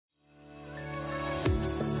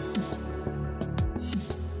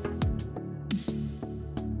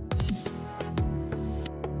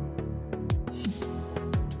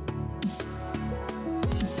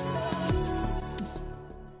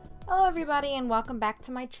everybody and welcome back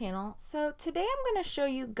to my channel. So today I'm going to show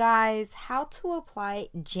you guys how to apply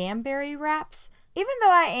Jamberry wraps. Even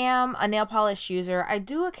though I am a nail polish user, I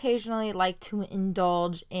do occasionally like to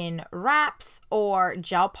indulge in wraps or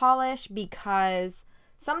gel polish because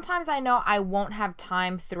sometimes I know I won't have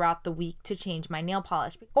time throughout the week to change my nail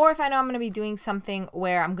polish. Or if I know I'm going to be doing something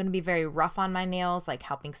where I'm going to be very rough on my nails, like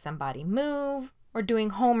helping somebody move or doing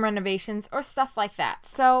home renovations or stuff like that.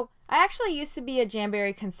 So I actually used to be a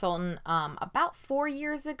Jamberry consultant about 4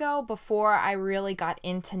 years ago before I really got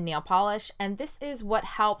into nail polish, and this is what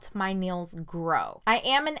helped my nails grow. I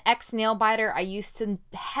am an ex-nail biter. I used to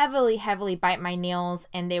heavily bite my nails,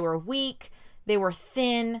 and they were weak, they were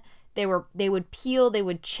thin, they would peel, they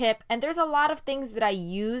would chip, and there's a lot of things that I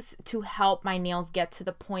use to help my nails get to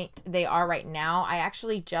the point they are right now. I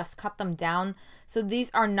actually just cut them down, so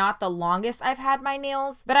these are not the longest I've had my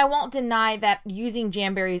nails, but I won't deny that using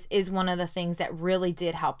Jamberries is one of the things that really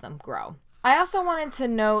did help them grow. I also wanted to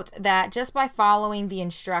note that just by following the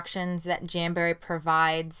instructions that Jamberry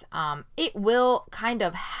provides, it will kind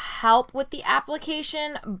of help with the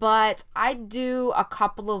application, but I do a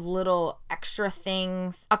couple of little extra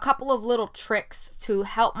things, a couple of little tricks to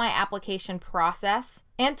help my application process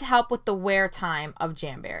and to help with the wear time of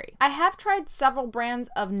Jamberry. I have tried several brands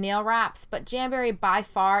of nail wraps, but Jamberry by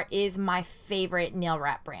far is my favorite nail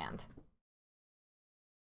wrap brand.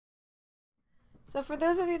 So for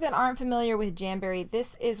those of you that aren't familiar with Jamberry,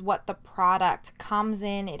 this is what the product comes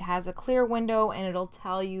in. It has a clear window and it'll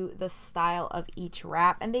tell you the style of each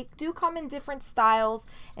wrap. And they do come in different styles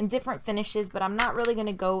and different finishes, but I'm not really going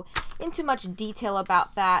to go into much detail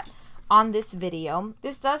about that on this video.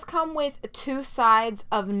 This does come with 2 sides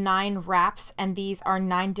of 9 wraps, and these are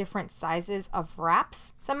 9 different sizes of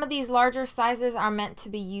wraps. Some of these larger sizes are meant to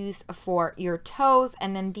be used for your toes,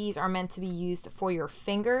 and then these are meant to be used for your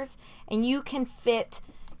fingers, and you can fit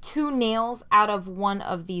 2 nails out of one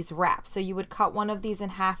of these wraps. So you would cut one of these in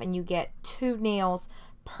half and you get 2 nails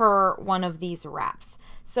per one of these wraps.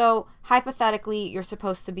 So hypothetically, you're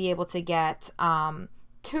supposed to be able to get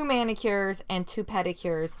 2 manicures and 2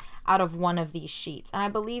 pedicures out of one of these sheets. And I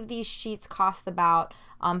believe these sheets cost about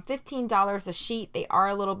 $15 a sheet. They are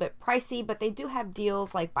a little bit pricey, but they do have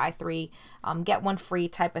deals like buy 3, get 1 free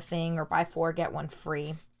type of thing, or buy 4, get 1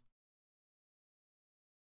 free.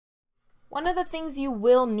 One of the things you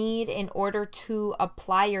will need in order to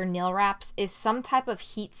apply your nail wraps is some type of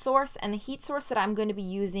heat source. And the heat source that I'm going to be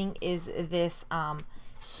using is this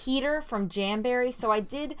heater from Jamberry. So I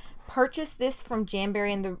did purchase this from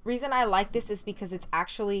Jamberry, and the reason I like this is because it's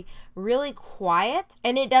actually really quiet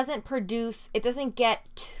and it doesn't get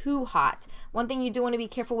too hot. One thing you do want to be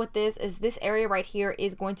careful with this is this area right here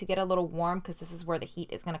is going to get a little warm because this is where the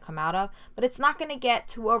heat is going to come out of, but it's not going to get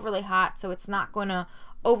too overly hot, so it's not going to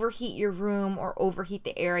overheat your room or overheat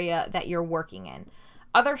the area that you're working in.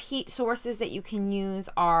 Other heat sources that you can use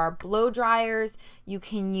are blow dryers, you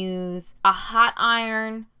can use a hot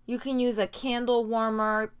iron, you can use a candle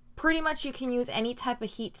warmer. Pretty much you can use any type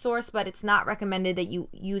of heat source, but it's not recommended that you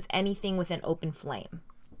use anything with an open flame.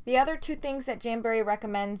 The other 2 things that Jamberry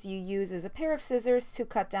recommends you use is a pair of scissors to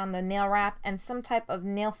cut down the nail wrap and some type of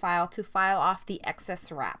nail file to file off the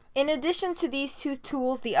excess wrap. In addition to these 2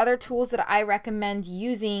 tools, the other tools that I recommend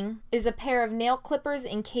using is a pair of nail clippers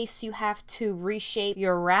in case you have to reshape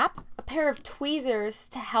your wrap, a pair of tweezers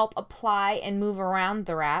to help apply and move around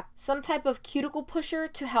the wrap, some type of cuticle pusher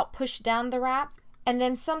to help push down the wrap, and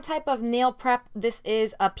then some type of nail prep. This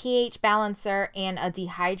is a pH balancer and a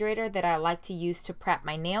dehydrator that I like to use to prep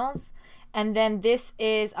my nails. And then this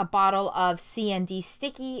is a bottle of C&D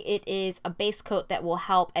sticky. It is a base coat that will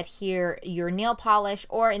help adhere your nail polish,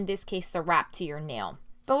 or in this case the wrap, to your nail.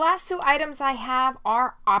 The last 2 items I have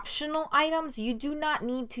are optional items. You do not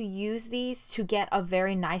need to use these to get a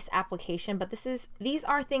very nice application, but these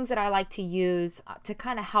are things that I like to use to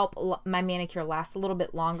kind of help my manicure last a little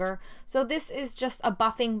bit longer. So this is just a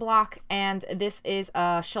buffing block, and this is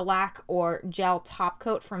a shellac or gel top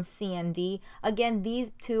coat from C&D. Again,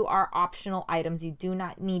 these 2 are optional items. You do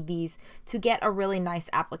not need these to get a really nice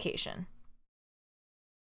application.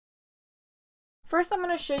 First, I'm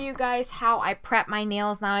going to show you guys how I prep my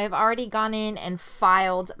nails. Now, I've already gone in and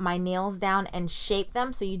filed my nails down and shaped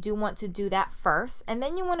them, so you do want to do that first. And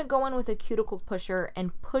then you want to go in with a cuticle pusher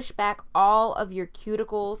and push back all of your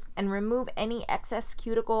cuticles and remove any excess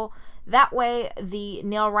cuticle. That way, the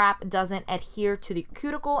nail wrap doesn't adhere to the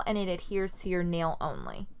cuticle and it adheres to your nail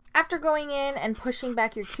only. After going in and pushing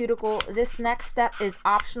back your cuticle, this next step is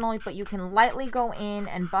optional, but you can lightly go in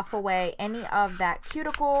and buff away any of that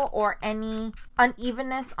cuticle or any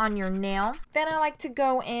unevenness on your nail. Then I like to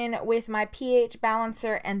go in with my pH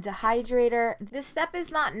balancer and dehydrator. This step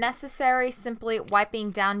is not necessary, simply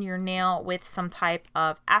wiping down your nail with some type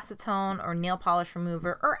of acetone or nail polish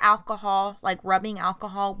remover or alcohol, like rubbing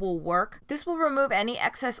alcohol, will work. This will remove any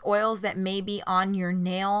excess oils that may be on your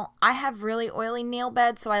nail. I have really oily nail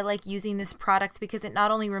beds, so I like using this product because it not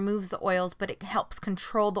only removes the oils, but it helps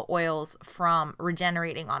control the oils from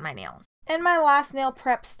regenerating on my nails. And my last nail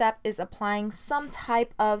prep step is applying some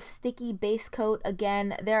type of sticky base coat.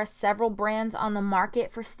 Again, there are several brands on the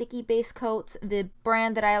market for sticky base coats. The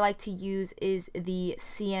brand that I like to use is the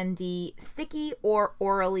CND Sticky or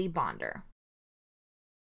Orally Bonder.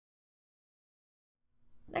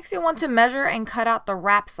 Next, you'll want to measure and cut out the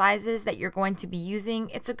wrap sizes that you're going to be using.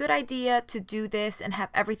 It's a good idea to do this and have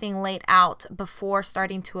everything laid out before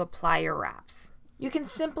starting to apply your wraps. You can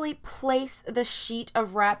simply place the sheet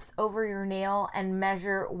of wraps over your nail and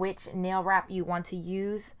measure which nail wrap you want to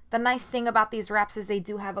use. The nice thing about these wraps is they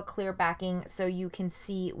do have a clear backing, so you can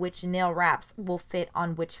see which nail wraps will fit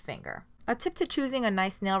on which finger. A tip to choosing a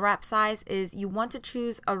nice nail wrap size is you want to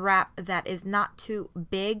choose a wrap that is not too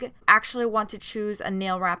big. Actually want to choose a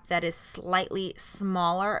nail wrap that is slightly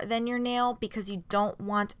smaller than your nail because you don't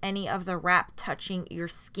want any of the wrap touching your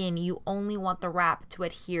skin. You only want the wrap to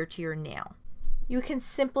adhere to your nail. You can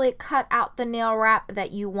simply cut out the nail wrap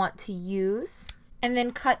that you want to use and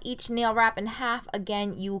then cut each nail wrap in half.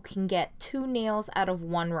 Again, you can get 2 nails out of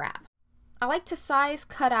 1 wrap. I like to size,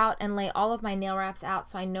 cut out, and lay all of my nail wraps out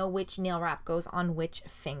so I know which nail wrap goes on which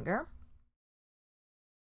finger.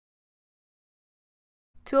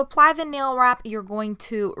 To apply the nail wrap, you're going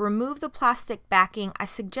to remove the plastic backing. I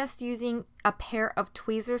suggest using a pair of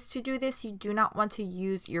tweezers to do this. You do not want to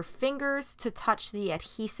use your fingers to touch the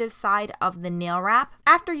adhesive side of the nail wrap.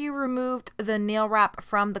 After you removed the nail wrap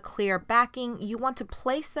from the clear backing, you want to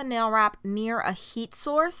place the nail wrap near a heat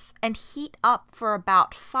source and heat up for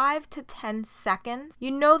about 5 to 10 seconds.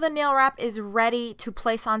 You know the nail wrap is ready to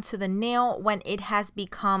place onto the nail when it has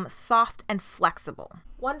become soft and flexible.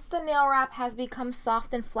 Once the nail wrap has become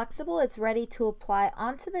soft and flexible, it's ready to apply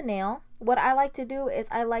onto the nail. What I like to do is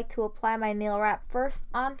I like to apply my nail wrap first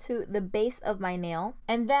onto the base of my nail,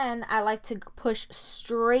 and then I like to push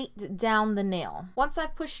straight down the nail. Once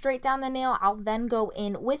I've pushed straight down the nail, I'll then go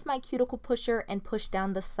in with my cuticle pusher and push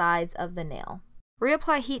down the sides of the nail.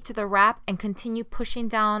 Reapply heat to the wrap and continue pushing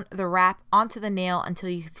down the wrap onto the nail until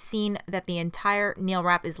you've seen that the entire nail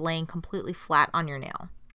wrap is laying completely flat on your nail.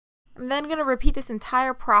 I'm then going to repeat this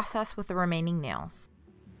entire process with the remaining nails.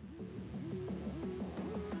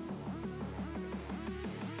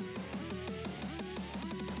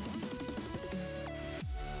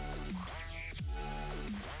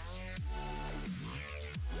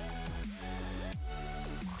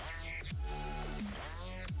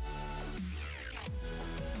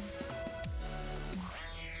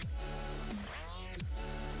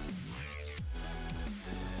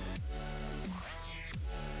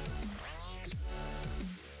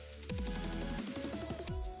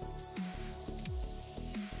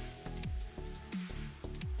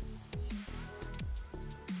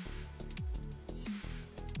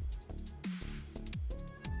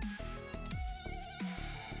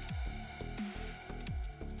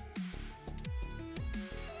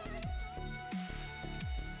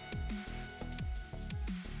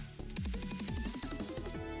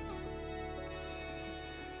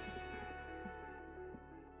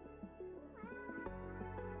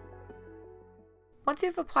 Once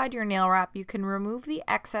you've applied your nail wrap, you can remove the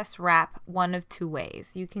excess wrap one of 2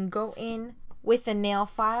 ways. You can go in with a nail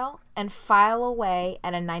file and file away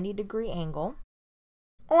at a 90-degree angle.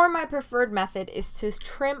 Or my preferred method is to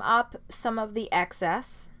trim up some of the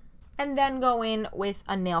excess and then go in with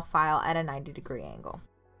a nail file at a 90-degree angle.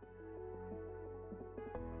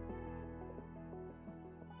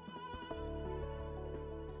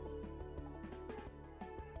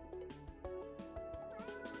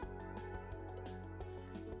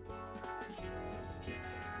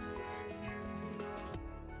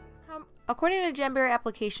 According to Jamberry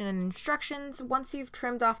application and instructions, once you've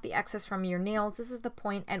trimmed off the excess from your nails, this is the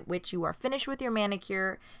point at which you are finished with your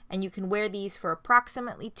manicure, and you can wear these for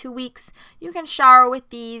approximately 2 weeks. You can shower with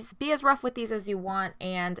these, be as rough with these as you want,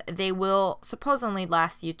 and they will supposedly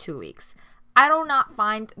last you 2 weeks. I do not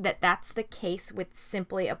find that that's the case with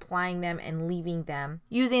simply applying them and leaving them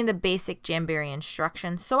using the basic Jamberry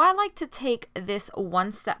instructions. So I like to take this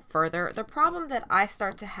one step further. The problem that I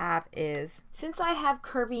start to have is, since I have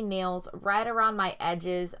curvy nails right around my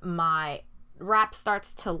edges, my wrap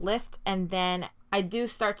starts to lift, and then I do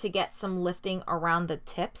start to get some lifting around the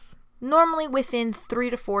tips, normally within 3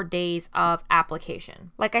 to 4 days of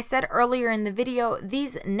application. Like I said earlier in the video,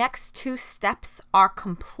 these next 2 steps are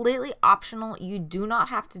completely optional. You do not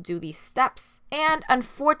have to do these steps. And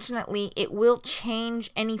unfortunately, it will change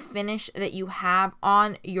any finish that you have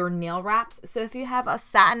on your nail wraps. So if you have a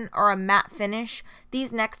satin or a matte finish,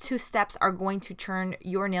 these next 2 steps are going to turn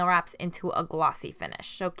your nail wraps into a glossy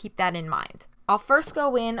finish. So keep that in mind. I'll first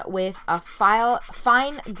go in with a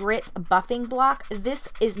fine grit buffing block. This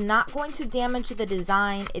is not going to damage the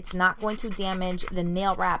design. It's not going to damage the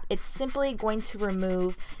nail wrap. It's simply going to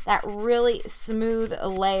remove that really smooth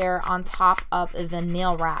layer on top of the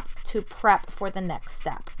nail wrap to prep for the next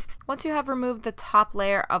step. Once you have removed the top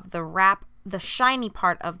layer of the wrap, the shiny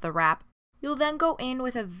part of the wrap, you'll then go in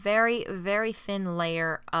with a very, very thin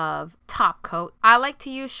layer of top coat. I like to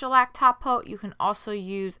use shellac top coat. You can also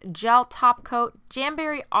use gel top coat.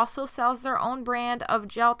 Jamberry also sells their own brand of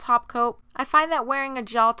gel top coat. I find that wearing a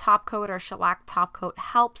gel top coat or shellac top coat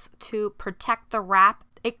helps to protect the wrap.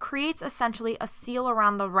 It creates essentially a seal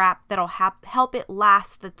around the wrap that'll help it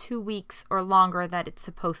last the 2 weeks or longer that it's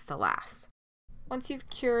supposed to last. Once you've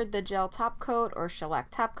cured the gel top coat or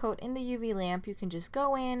shellac top coat in the UV lamp, you can just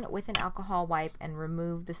go in with an alcohol wipe and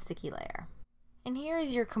remove the sticky layer. And here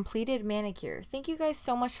is your completed manicure. Thank you guys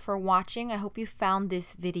so much for watching. I hope you found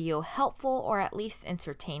this video helpful or at least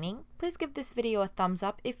entertaining. Please give this video a thumbs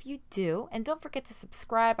up if you do, and don't forget to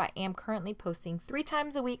subscribe. I am currently posting 3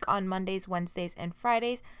 times a week on Mondays, Wednesdays, and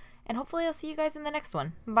Fridays, and hopefully I'll see you guys in the next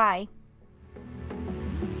one. Bye!